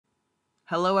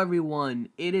Hello everyone,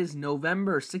 it is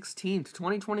November 16th,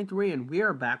 2023, and we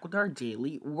are back with our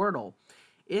daily Wordle.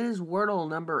 It is Wordle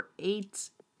number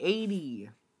 880.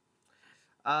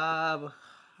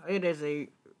 It is a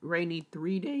rainy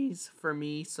 3 days for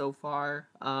me so far.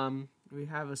 We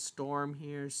have a storm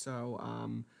here, so,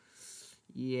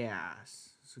 yeah.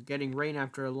 So getting rain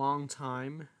after a long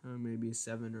time, maybe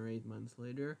 7 or 8 months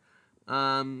later.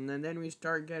 And then we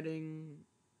start getting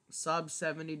sub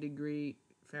 70 degree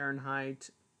Fahrenheit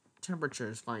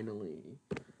temperatures finally,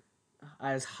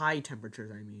 as high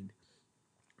temperatures I mean,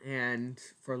 and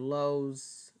for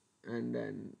lows, and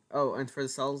then and for the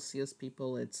Celsius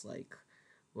people it's like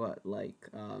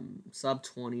sub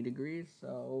 20 degrees,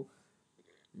 so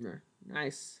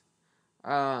nice.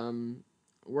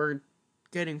 We're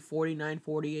getting 49,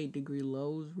 48 degree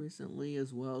lows recently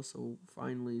as well, so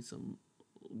finally some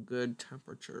good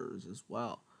temperatures as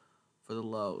well for the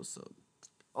lows. So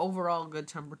overall good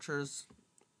temperatures.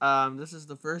 This is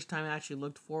the first time I actually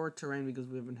looked forward to rain because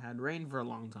we haven't had rain for a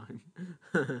long time.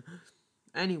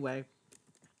 Anyway,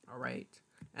 alright.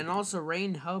 And also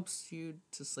rain helps you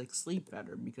to sleep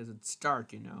better because it's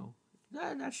dark, you know.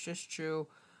 That's just true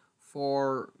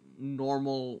for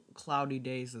normal cloudy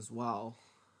days as well.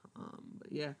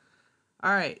 But yeah.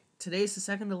 Alright, today's the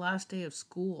second to last day of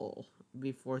school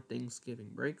before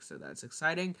Thanksgiving break, so that's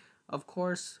exciting. Of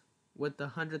course, with the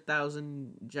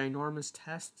 100,000 ginormous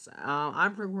tests.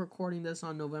 I'm recording this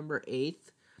on November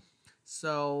 8th.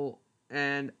 So,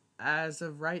 and as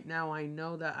of right now, I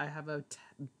know that I have a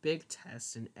big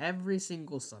test in every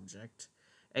single subject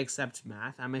except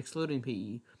math. I'm excluding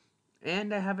PE.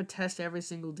 And I have a test every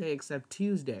single day except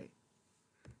Tuesday.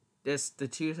 The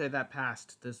Tuesday that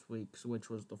passed this week, which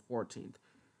was the 14th.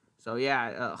 So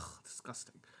yeah,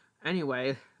 disgusting.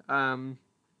 Anyway,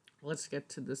 let's get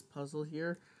to this puzzle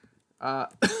here.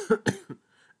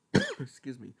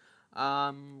 Excuse me.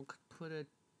 Could put a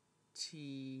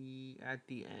T at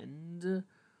the end.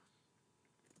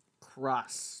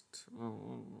 Crust.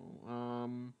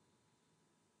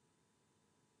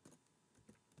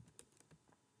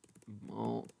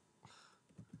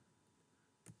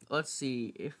 Let's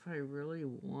see. If I really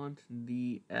want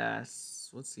the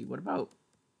S, let's see. What about?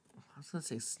 I was gonna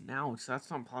say snouts. That's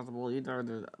not possible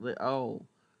either.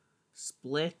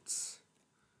 Split.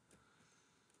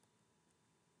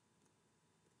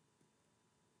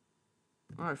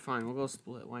 Alright, fine. We'll go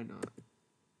split. Why not?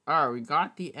 Alright, we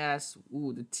got the S.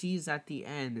 Ooh, the T's at the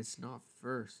end. It's not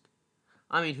first.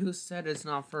 I mean, who said it's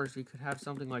not first? We could have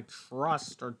something like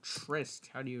trust or tryst.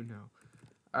 How do you know?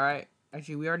 Alright.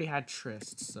 Actually, we already had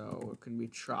tryst, so it can be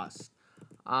trust.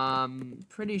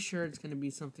 Pretty sure it's going to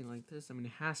be something like this. I mean,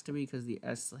 it has to be because the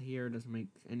S here doesn't make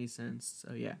any sense.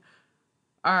 So, yeah.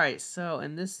 Alright, so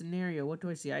in this scenario, what do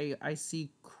I see? I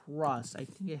see crust. I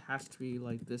think it has to be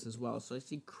like this as well. So I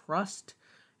see crust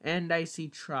and I see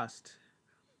trust.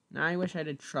 Now I wish I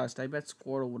did trust. I bet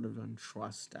Squirtle would have done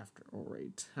trust after.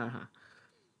 Alright.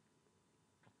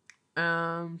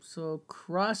 So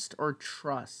crust or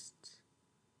trust?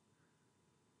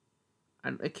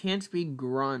 It can't be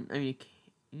grunt. I mean,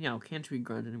 it can't be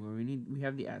grunt anymore. We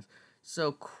have the S.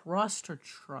 So crust or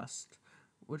trust?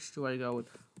 Which do I go with?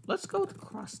 Let's go with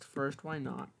crust first. Why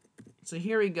not? So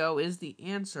here we go. Is the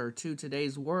answer to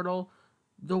today's Wordle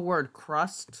the word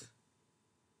crust?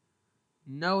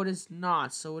 No, it is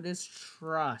not. So it is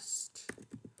trust.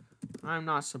 I'm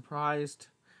not surprised.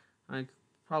 I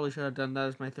probably should have done that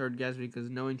as my third guess because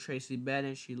knowing Tracy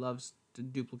Bennett, she loves to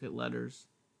duplicate letters.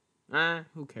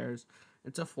 Who cares?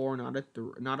 It's a 4,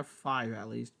 not a 5 at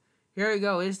least. Here we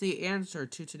go. Is the answer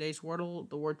to today's Wordle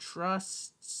the word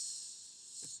trust?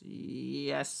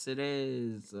 Yes, it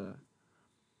is.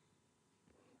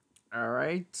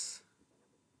 Alright.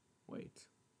 Wait.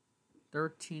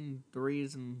 13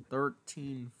 3s and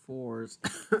 13 4s.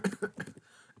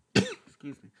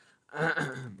 Excuse me.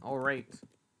 Alright.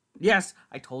 Yes,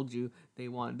 I told you they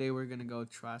were gonna go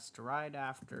trust right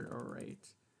after. Alright.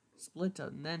 Split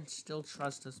up and then still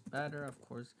trust us better, of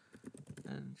course.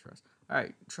 And trust.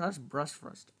 Alright, trust, brush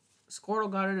first.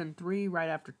 Squirtle got it in 3 right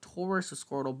after Taurus, so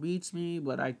Squirtle beats me,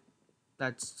 but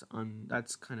that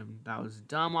was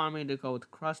dumb on me to go with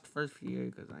crust first for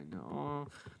you, because I know.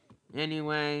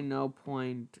 Anyway, no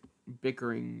point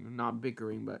not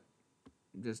bickering, but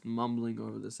just mumbling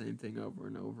over the same thing over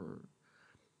and over.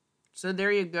 So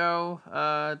there you go.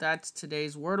 That's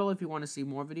today's Wordle. If you want to see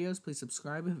more videos, please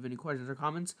subscribe. If you have any questions or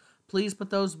comments, please put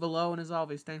those below. And as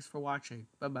always, thanks for watching.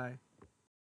 Bye-bye.